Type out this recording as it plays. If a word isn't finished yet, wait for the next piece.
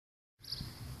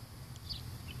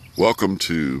Welcome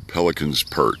to Pelicans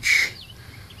Perch,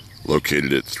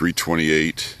 located at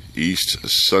 328 East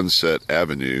Sunset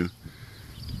Avenue.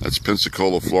 That's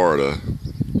Pensacola, Florida,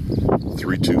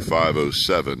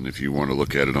 32507 if you want to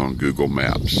look at it on Google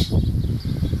Maps.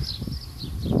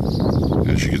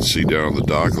 As you can see down on the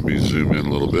dock, let me zoom in a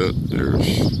little bit.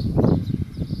 There's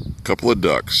a couple of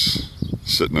ducks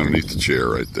sitting underneath the chair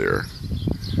right there.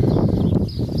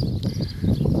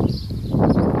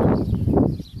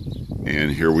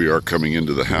 And here we are coming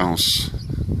into the house.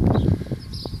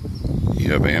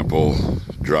 You have ample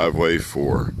driveway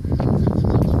for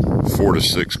 4 to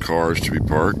 6 cars to be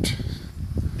parked.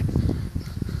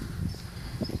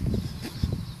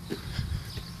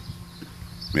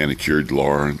 Manicured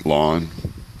lawn.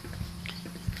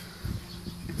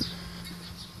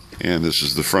 And this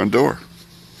is the front door.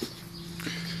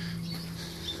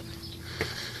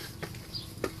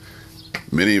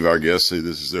 Many of our guests say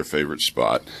this is their favorite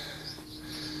spot.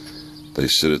 They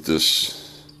sit at these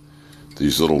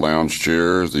little lounge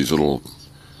chairs, and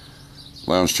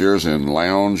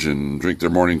lounge and drink their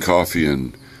morning coffee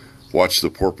and watch the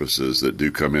porpoises that do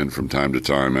come in from time to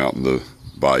time out in the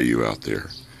bayou out there.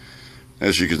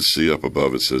 As you can see up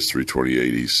above, it says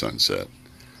 328 East Sunset.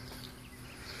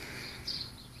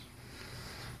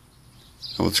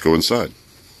 Now let's go inside.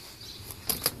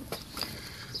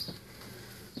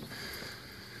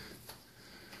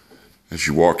 As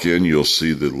you walk in, you'll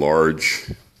see the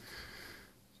large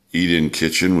eat-in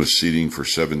kitchen with seating for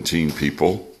 17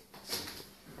 people,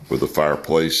 with a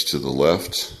fireplace to the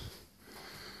left.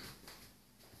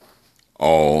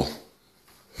 All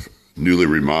newly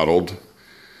remodeled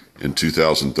in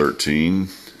 2013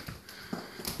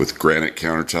 with granite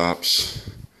countertops,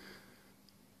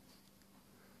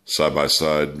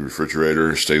 side-by-side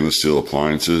refrigerator, stainless steel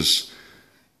appliances.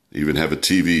 Even have a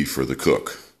TV for the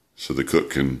cook, so the cook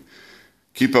can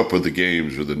keep up with the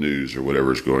games or the news or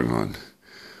whatever's going on.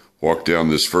 Walk down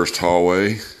this first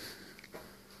hallway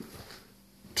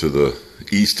to the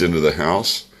east end of the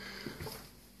house.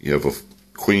 You have a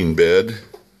queen bed.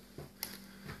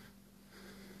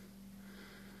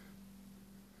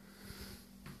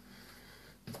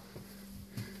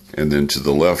 And then to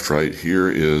the left right here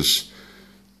is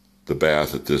the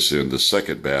bath at this end, the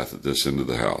second bath at this end of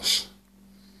the house.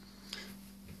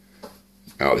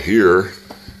 Out here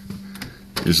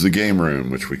is the game room,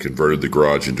 which we converted the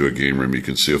garage into a game room. You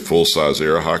can see a full-size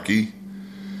air hockey,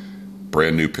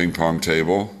 brand new ping pong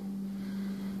table,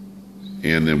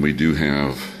 and then we do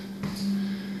have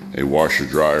a washer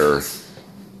dryer,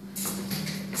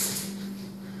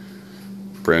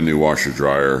 brand new washer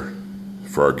dryer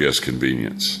for our guest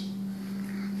convenience.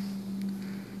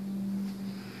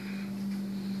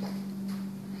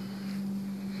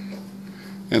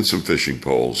 And some fishing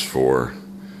poles for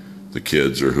the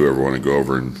kids or whoever want to go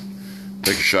over and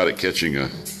take a shot at catching a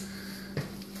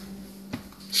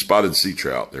spotted sea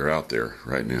trout. They're out there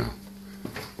right now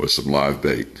with some live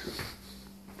bait.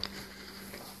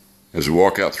 As we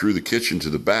walk out through the kitchen to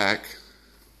the back,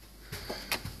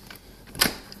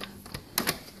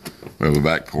 we have a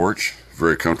back porch,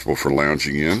 very comfortable for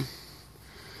lounging in.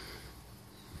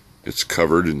 It's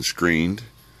covered and screened.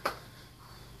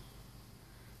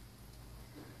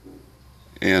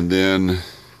 And then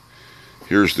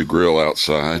here's the grill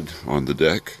outside on the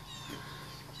deck.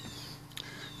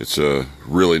 It's a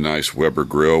really nice Weber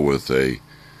grill with a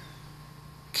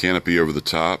canopy over the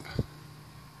top.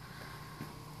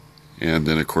 And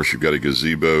then, of course, you've got a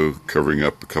gazebo covering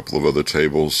up a couple of other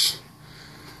tables.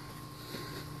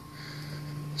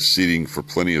 Seating for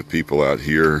plenty of people out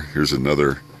here. Here's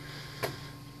another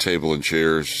table and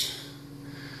chairs.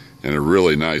 And a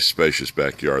really nice, spacious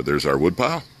backyard. There's our wood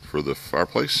pile for the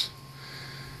fireplace.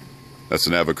 That's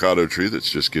an avocado tree that's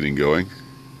just getting going.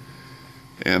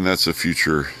 And that's a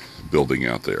future building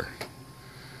out there.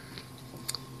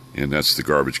 And that's the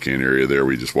garbage can area there.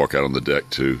 We just walk out on the deck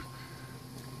to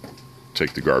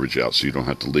take the garbage out, so you don't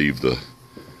have to leave the...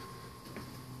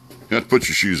 You have to put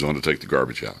your shoes on to take the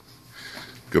garbage out.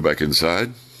 Go back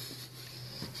inside.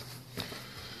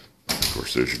 Of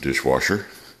course, there's your dishwasher.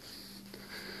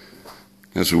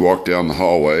 As we walk down the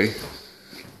hallway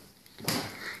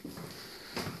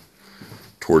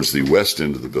towards the west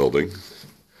end of the building,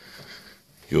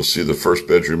 you'll see the first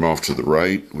bedroom off to the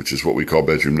right, which is what we call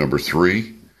bedroom number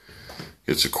 3.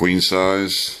 It's a queen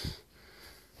size.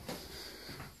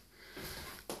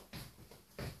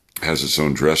 Has its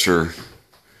own dresser,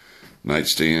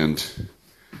 nightstand,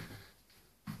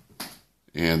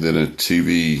 and then a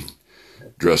TV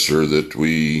dresser that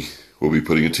we will be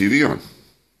putting a TV on.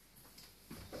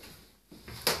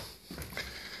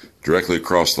 Directly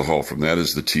across the hall from that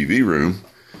is the TV room.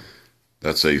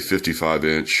 That's a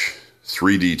 55-inch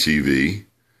 3D TV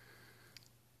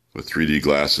with 3D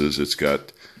glasses. It's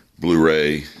got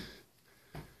Blu-ray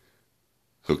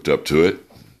hooked up to it.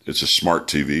 It's a smart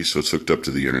TV, so it's hooked up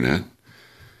to the internet.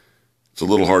 It's a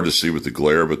little hard to see with the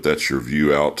glare, but that's your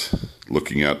view out,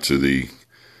 looking out to the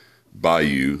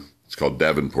bayou. It's called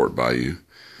Davenport Bayou.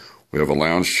 We have a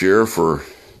lounge chair for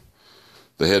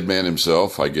the head man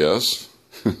himself, I guess.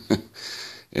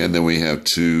 And then we have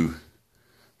two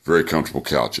very comfortable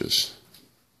couches.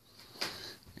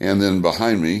 And then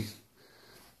behind me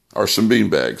are some bean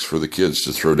bags for the kids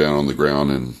to throw down on the ground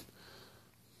and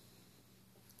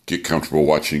get comfortable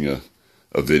watching a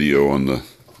video on the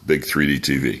big 3D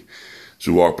TV.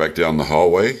 So we walk back down the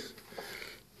hallway.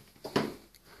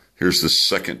 Here's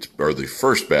the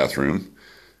first bathroom.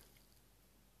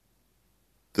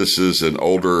 This is an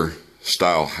older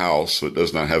style house, so it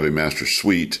does not have a master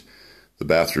suite. The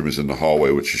bathroom is in the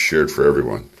hallway, which is shared for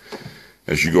everyone.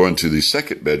 As you go into the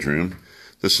second bedroom,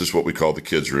 this is what we call the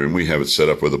kids' room. We have it set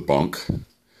up with a bunk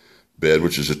bed,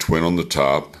 which is a twin on the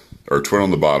top, or twin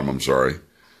on the bottom, I'm sorry.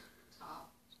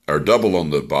 Or double on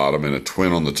the bottom and a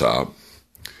twin on the top.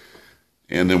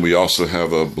 And then we also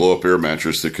have a blow-up air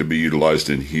mattress that could be utilized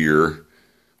in here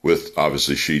with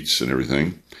obviously sheets and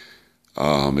everything.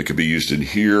 It could be used in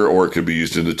here or it could be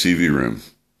used in the TV room.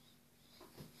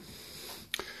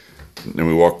 Then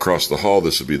we walk across the hall.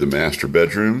 This would be the master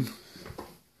bedroom.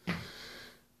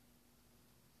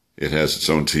 It has its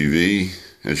own TV,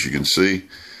 as you can see,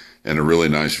 and a really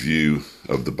nice view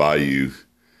of the bayou.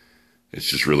 It's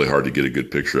just really hard to get a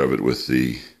good picture of it with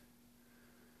the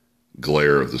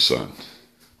glare of the sun.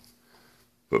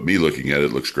 But me looking at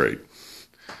it looks great.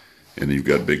 And you've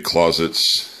got big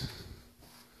closets.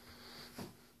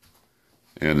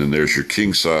 And then there's your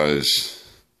king size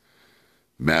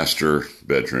master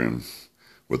bedroom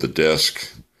with a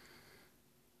desk.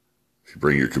 If you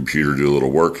bring your computer, do a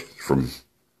little work from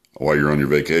while you're on your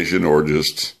vacation, or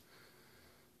just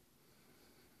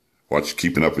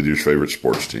keeping up with your favorite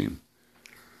sports team.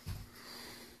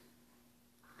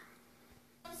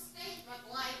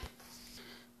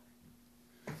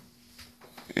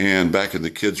 And back in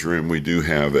the kids' room, we do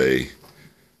have a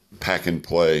pack and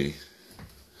play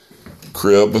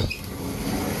crib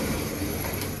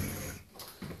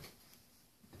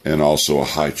and also a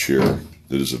high chair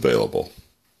that is available.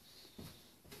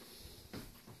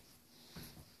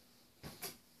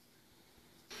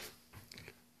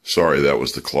 Sorry, that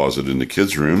was the closet in the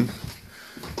kids' room.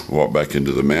 Walk back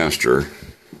into the master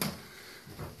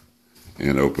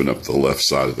and open up the left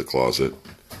side of the closet.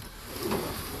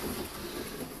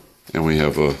 And we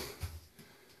have a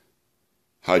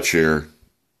high chair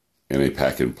and a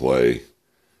pack and play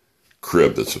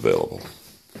crib that's available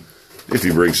if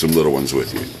you bring some little ones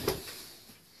with you.